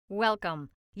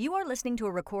Welcome. You are listening to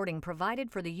a recording provided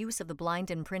for the use of the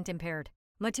blind and print impaired.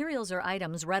 Materials or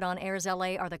items read on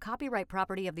AIRSLA are the copyright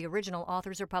property of the original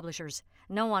authors or publishers.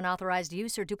 No unauthorized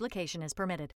use or duplication is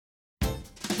permitted.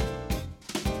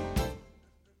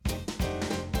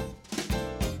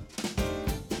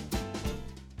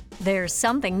 There's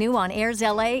something new on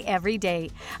AIRSLA every day.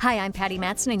 Hi, I'm Patty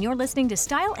Mattson, and you're listening to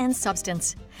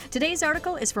Style&Substance. Today's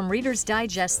article is from Reader's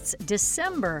Digest's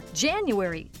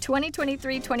January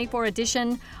 2023-24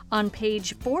 edition on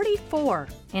page 44,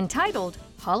 entitled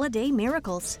Holiday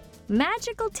Miracles,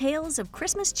 Magical Tales of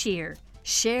Christmas Cheer,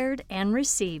 Shared and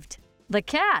Received. The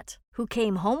Cat Who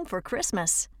Came Home for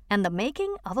Christmas and the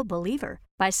Making of a Believer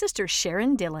by Sister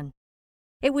Sharon Dillon.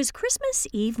 It was Christmas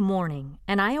Eve morning,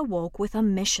 and I awoke with a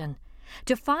mission: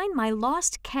 to find my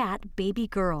lost cat, Baby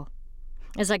Girl.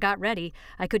 As I got ready,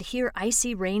 I could hear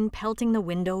icy rain pelting the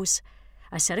windows.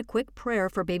 I said a quick prayer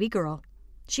for Baby Girl.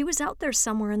 She was out there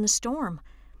somewhere in the storm.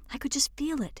 I could just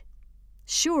feel it.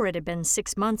 Sure, it had been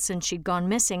 6 months since she'd gone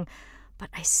missing, but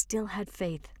I still had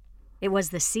faith. It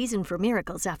was the season for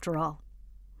miracles, after all.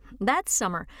 That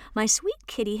summer, my sweet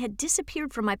kitty had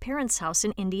disappeared from my parents' house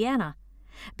in Indiana.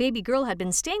 Baby Girl had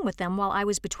been staying with them while I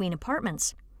was between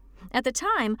apartments. At the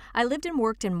time, I lived and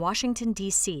worked in Washington,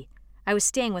 D.C. I was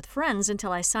staying with friends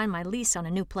until I signed my lease on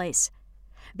a new place.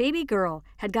 Baby Girl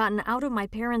had gotten out of my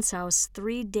parents' house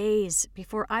 3 days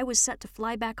before I was set to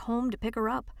fly back home to pick her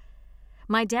up.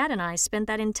 My dad and I spent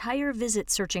that entire visit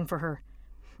searching for her.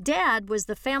 Dad was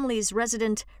the family's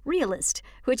resident realist,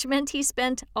 which meant he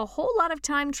spent a whole lot of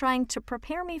time trying to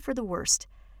prepare me for the worst.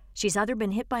 She's either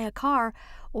been hit by a car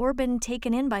or been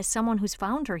taken in by someone who's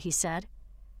found her, he said.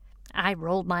 I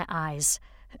rolled my eyes.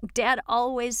 Dad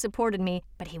always supported me,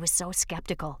 but he was so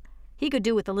skeptical. He could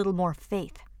do with a little more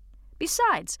faith.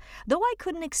 Besides, though I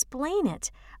couldn't explain it,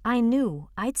 I knew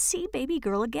I'd see Baby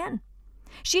Girl again.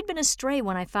 She'd been a stray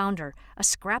when I found her, a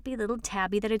scrappy little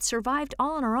tabby that had survived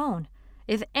all on her own.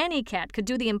 If any cat could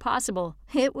do the impossible,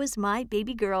 it was my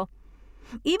Baby Girl.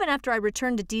 Even after I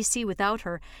returned to D.C. without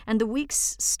her, and the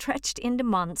weeks stretched into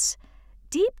months,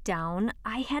 deep down,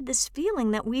 I had this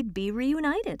feeling that we'd be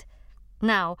reunited.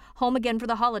 Now, home again for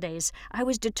the holidays, I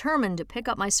was determined to pick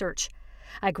up my search.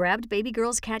 I grabbed Baby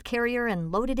Girl's cat carrier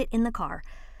and loaded it in the car,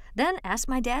 then asked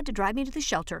my dad to drive me to the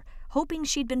shelter, hoping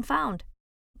she'd been found.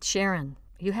 Sharon,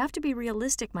 you have to be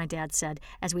realistic, my dad said,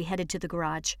 as we headed to the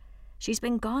garage. She's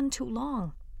been gone too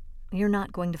long. You're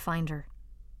not going to find her.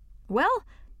 Well,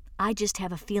 I just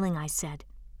have a feeling, I said.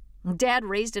 Dad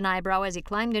raised an eyebrow as he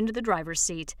climbed into the driver's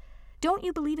seat. Don't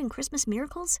you believe in Christmas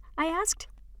miracles? I asked.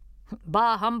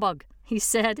 Bah humbug, he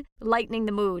said, lightening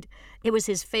the mood. It was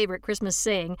his favorite Christmas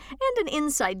saying and an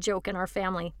inside joke in our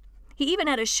family. He even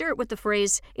had a shirt with the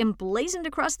phrase emblazoned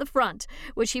across the front,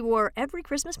 which he wore every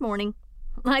Christmas morning.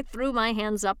 I threw my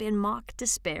hands up in mock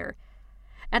despair.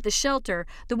 At the shelter,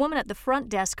 the woman at the front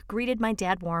desk greeted my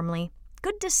dad warmly.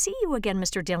 Good to see you again,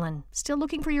 Mr. Dillon. Still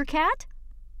looking for your cat?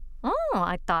 Oh,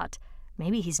 I thought.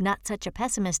 Maybe he's not such a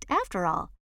pessimist after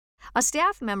all. A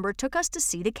staff member took us to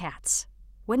see the cats.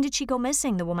 When did she go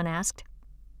missing? The woman asked.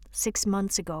 6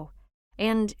 months ago.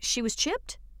 And she was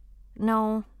chipped?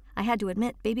 No, I had to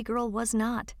admit, Baby Girl was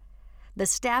not. The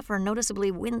staffer noticeably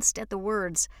winced at the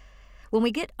words. When we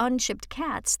get unchipped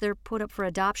cats, they're put up for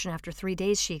adoption after 3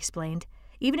 days, she explained.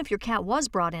 Even if your cat was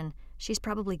brought in, she's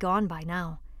probably gone by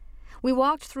now. We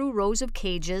walked through rows of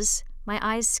cages. My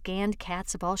eyes scanned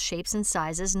cats of all shapes and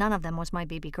sizes. None of them was my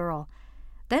Baby Girl.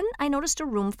 Then I noticed a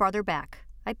room farther back.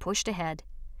 I pushed ahead.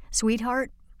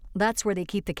 Sweetheart, that's where they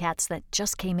keep the cats that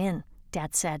just came in,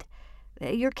 Dad said.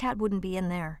 Your cat wouldn't be in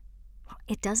there.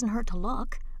 It doesn't hurt to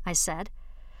look, I said.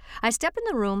 I stepped in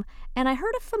the room, and I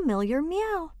heard a familiar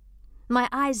meow. My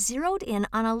eyes zeroed in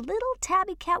on a little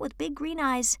tabby cat with big green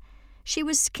eyes. She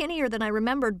was skinnier than I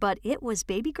remembered, but it was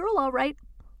Baby Girl all right.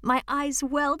 My eyes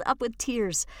welled up with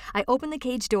tears. I opened the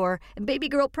cage door, and Baby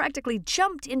Girl practically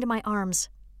jumped into my arms.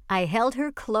 I held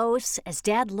her close as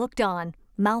Dad looked on,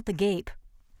 mouth agape.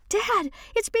 Dad,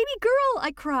 it's Baby Girl,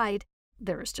 I cried.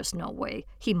 There is just no way,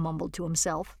 he mumbled to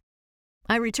himself.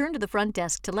 I returned to the front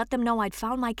desk to let them know I'd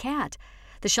found my cat.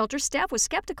 The shelter staff was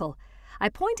skeptical. I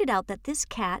pointed out that this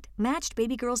cat matched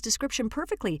Baby Girl's description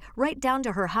perfectly, right down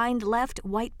to her hind left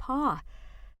white paw.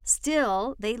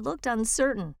 Still, they looked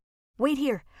uncertain. Wait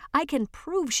here, I can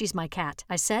prove she's my cat,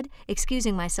 I said,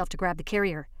 excusing myself to grab the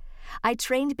carrier. I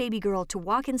trained Baby Girl to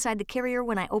walk inside the carrier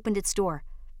when I opened its door.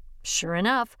 Sure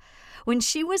enough, when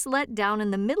she was let down in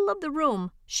the middle of the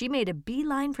room, she made a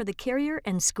beeline for the carrier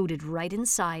and scooted right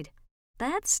inside.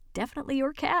 That's definitely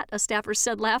your cat, a staffer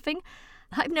said, laughing.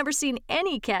 I've never seen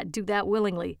any cat do that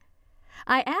willingly.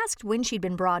 I asked when she'd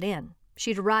been brought in.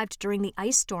 She'd arrived during the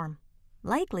ice storm,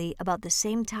 likely about the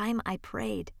same time I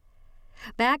prayed.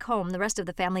 Back home, the rest of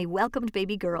the family welcomed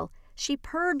baby girl. She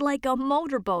purred like a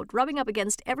motorboat, rubbing up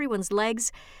against everyone's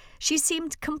legs. She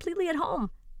seemed completely at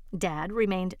home. Dad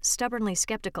remained stubbornly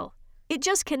skeptical. "It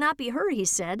just cannot be her," he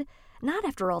said. "Not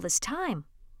after all this time."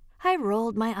 I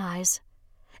rolled my eyes.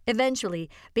 Eventually,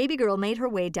 baby girl made her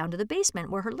way down to the basement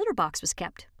where her litter box was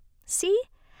kept. "See?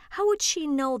 How would she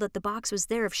know that the box was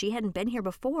there if she hadn't been here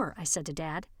before?" I said to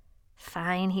Dad.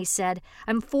 "Fine," he said.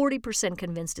 "I'm 40%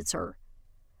 convinced it's her."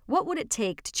 "What would it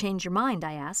take to change your mind?"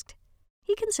 I asked.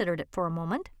 He considered it for a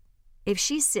moment. "If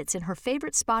she sits in her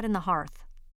favorite spot in the hearth,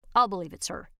 I'll believe it's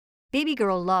her." Baby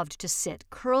girl loved to sit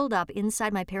curled up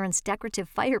inside my parents' decorative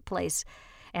fireplace,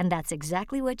 and that's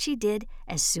exactly what she did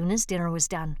as soon as dinner was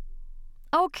done.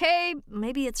 "Okay,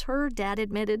 maybe it's her," Dad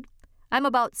admitted. "I'm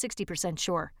about 60%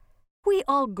 sure." We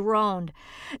all groaned.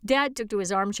 Dad took to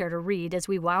his armchair to read as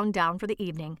we wound down for the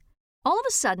evening. All of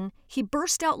a sudden, he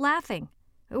burst out laughing.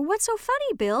 "What's so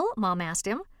funny, Bill?" Mom asked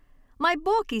him. "My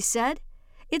book," he said.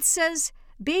 "It says,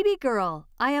 'Baby girl,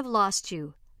 I have lost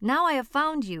you. Now I have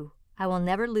found you. I will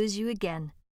never lose you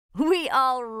again.'" We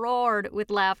all roared with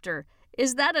laughter.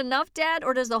 "Is that enough, Dad,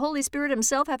 or does the Holy Spirit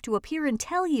himself have to appear and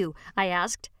tell you?" I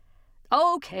asked.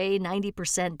 "Okay,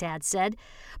 90%, Dad said,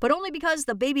 but only because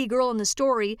the baby girl in the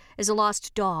story is a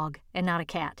lost dog and not a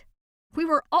cat." We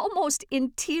were almost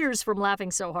in tears from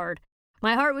laughing so hard.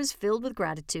 My heart was filled with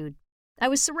gratitude. I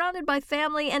was surrounded by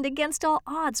family, and against all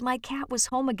odds, my cat was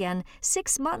home again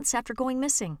 6 months after going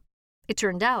missing. It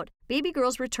turned out, baby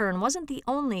girl's return wasn't the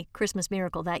only Christmas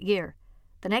miracle that year.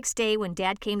 The next day, when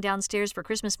Dad came downstairs for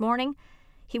Christmas morning,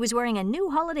 he was wearing a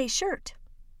new holiday shirt.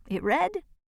 It read,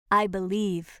 "I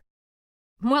believe."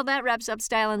 Well, that wraps up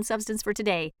Style and Substance for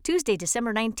today, Tuesday,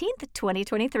 December 19th,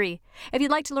 2023. If you'd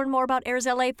like to learn more about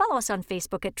AIRSLA, follow us on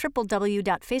Facebook at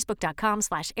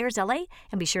www.facebook.com/AIRSLA,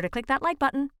 and be sure to click that like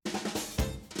button.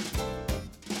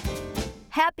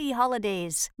 Happy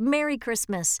holidays, Merry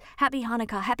Christmas, Happy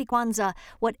Hanukkah, Happy Kwanzaa,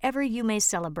 whatever you may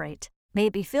celebrate. May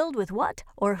it be filled with what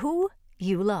or who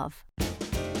you love.